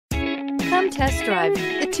Come test drive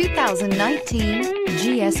the 2019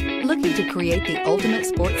 GS. Looking to create the ultimate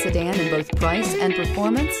sports sedan in both price and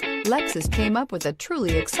performance? Lexus came up with a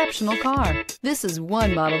truly exceptional car. This is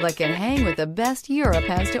one model that can hang with the best Europe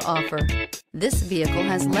has to offer. This vehicle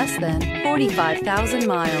has less than 45,000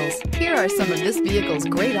 miles. Here are some of this vehicle's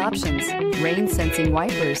great options: rain sensing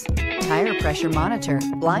wipers, tire pressure monitor,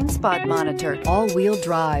 blind spot monitor, all-wheel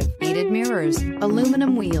drive, heated mirrors,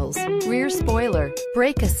 aluminum wheels, rear spoiler,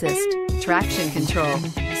 brake assist, traction control,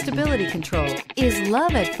 stability control. Is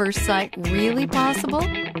love at first sight really possible?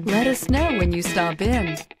 Let us know when you stop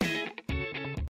in.